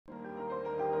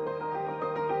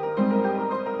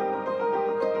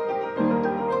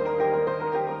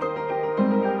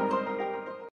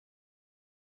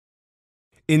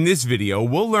In this video,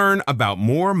 we'll learn about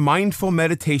more mindful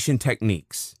meditation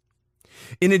techniques.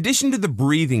 In addition to the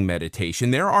breathing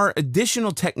meditation, there are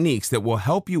additional techniques that will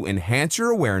help you enhance your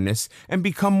awareness and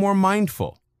become more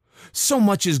mindful. So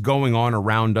much is going on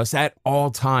around us at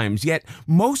all times, yet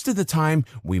most of the time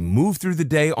we move through the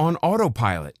day on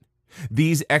autopilot.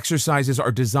 These exercises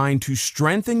are designed to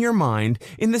strengthen your mind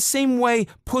in the same way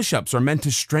push-ups are meant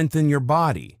to strengthen your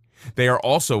body. They are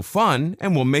also fun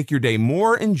and will make your day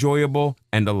more enjoyable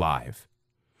and alive.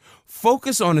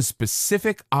 Focus on a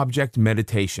specific object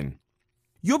meditation.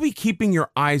 You'll be keeping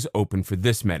your eyes open for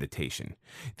this meditation.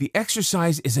 The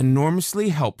exercise is enormously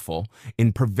helpful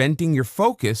in preventing your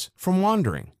focus from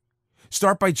wandering.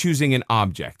 Start by choosing an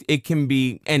object. It can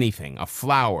be anything: a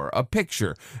flower, a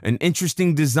picture, an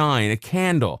interesting design, a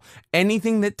candle,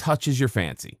 anything that touches your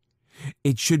fancy.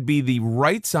 It should be the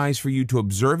right size for you to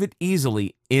observe it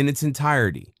easily in its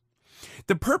entirety.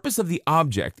 The purpose of the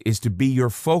object is to be your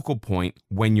focal point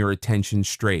when your attention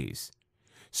strays.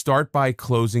 Start by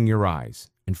closing your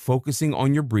eyes and focusing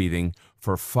on your breathing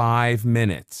for 5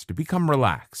 minutes to become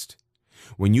relaxed.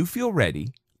 When you feel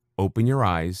ready, open your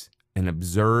eyes and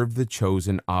observe the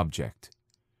chosen object.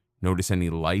 Notice any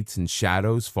lights and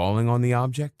shadows falling on the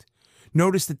object.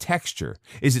 Notice the texture.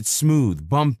 Is it smooth,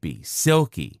 bumpy,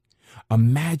 silky?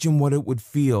 Imagine what it would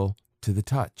feel to the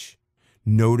touch.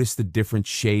 Notice the different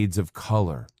shades of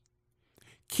color.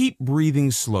 Keep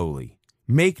breathing slowly.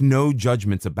 Make no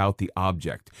judgments about the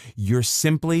object. You're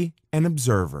simply an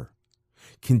observer.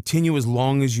 Continue as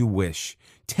long as you wish.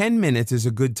 10 minutes is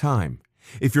a good time.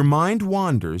 If your mind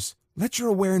wanders, let your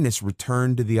awareness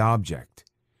return to the object.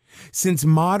 Since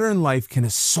modern life can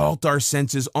assault our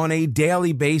senses on a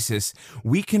daily basis,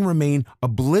 we can remain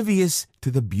oblivious to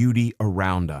the beauty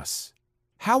around us.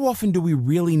 How often do we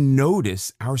really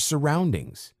notice our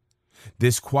surroundings?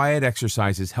 This quiet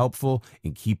exercise is helpful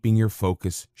in keeping your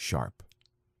focus sharp.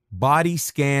 Body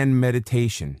scan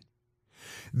meditation.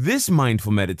 This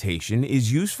mindful meditation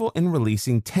is useful in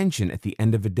releasing tension at the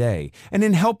end of a day and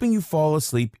in helping you fall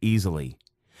asleep easily.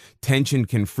 Tension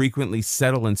can frequently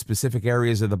settle in specific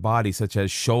areas of the body, such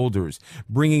as shoulders,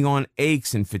 bringing on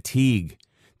aches and fatigue.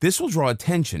 This will draw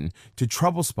attention to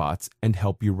trouble spots and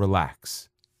help you relax.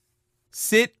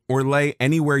 Sit or lay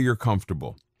anywhere you're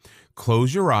comfortable.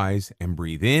 Close your eyes and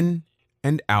breathe in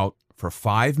and out for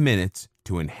 5 minutes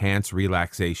to enhance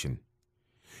relaxation.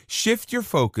 Shift your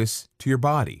focus to your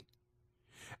body.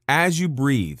 As you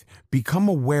breathe, become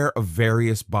aware of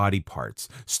various body parts.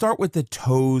 Start with the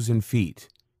toes and feet.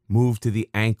 Move to the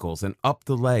ankles and up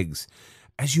the legs.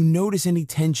 As you notice any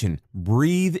tension,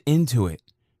 breathe into it,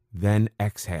 then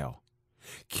exhale.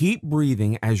 Keep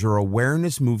breathing as your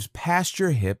awareness moves past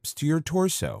your hips to your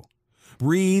torso.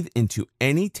 Breathe into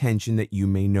any tension that you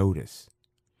may notice.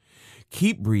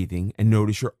 Keep breathing and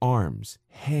notice your arms,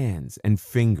 hands, and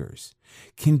fingers.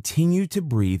 Continue to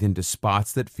breathe into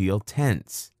spots that feel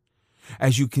tense.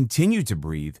 As you continue to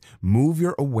breathe, move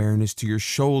your awareness to your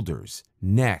shoulders,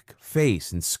 neck,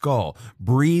 face, and skull.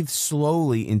 Breathe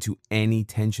slowly into any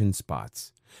tension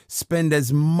spots. Spend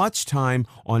as much time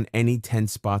on any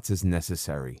tense spots as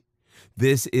necessary.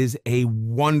 This is a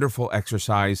wonderful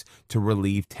exercise to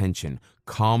relieve tension,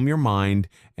 calm your mind,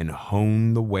 and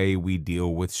hone the way we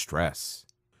deal with stress.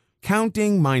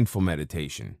 Counting mindful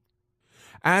meditation.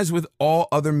 As with all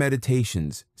other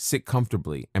meditations, sit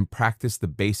comfortably and practice the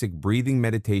basic breathing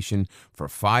meditation for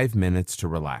 5 minutes to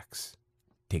relax.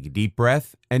 Take a deep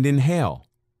breath and inhale.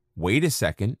 Wait a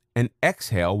second and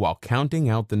exhale while counting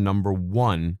out the number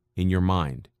 1 in your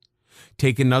mind.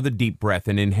 Take another deep breath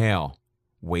and inhale.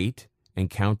 Wait and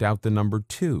count out the number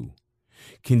 2.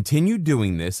 Continue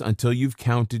doing this until you've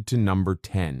counted to number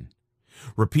 10.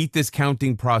 Repeat this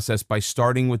counting process by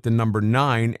starting with the number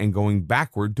 9 and going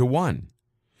backward to 1.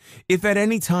 If at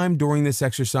any time during this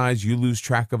exercise you lose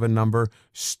track of a number,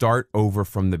 start over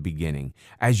from the beginning.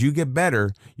 As you get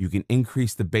better, you can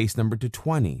increase the base number to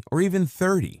 20 or even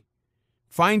 30.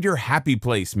 Find your happy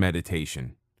place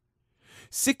meditation.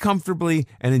 Sit comfortably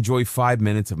and enjoy 5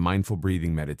 minutes of mindful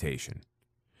breathing meditation.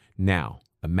 Now,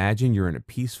 imagine you're in a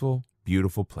peaceful,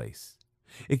 beautiful place.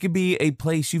 It could be a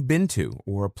place you've been to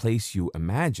or a place you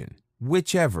imagine.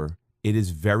 Whichever, it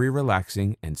is very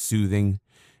relaxing and soothing,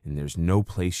 and there's no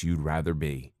place you'd rather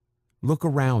be. Look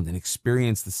around and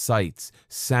experience the sights,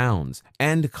 sounds,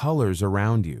 and colors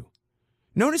around you.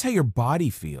 Notice how your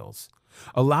body feels.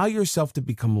 Allow yourself to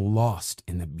become lost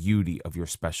in the beauty of your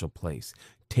special place.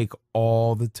 Take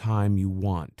all the time you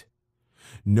want.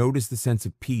 Notice the sense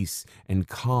of peace and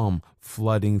calm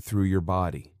flooding through your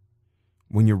body.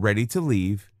 When you're ready to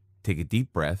leave, take a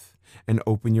deep breath and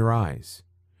open your eyes.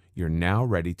 You're now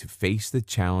ready to face the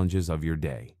challenges of your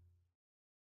day.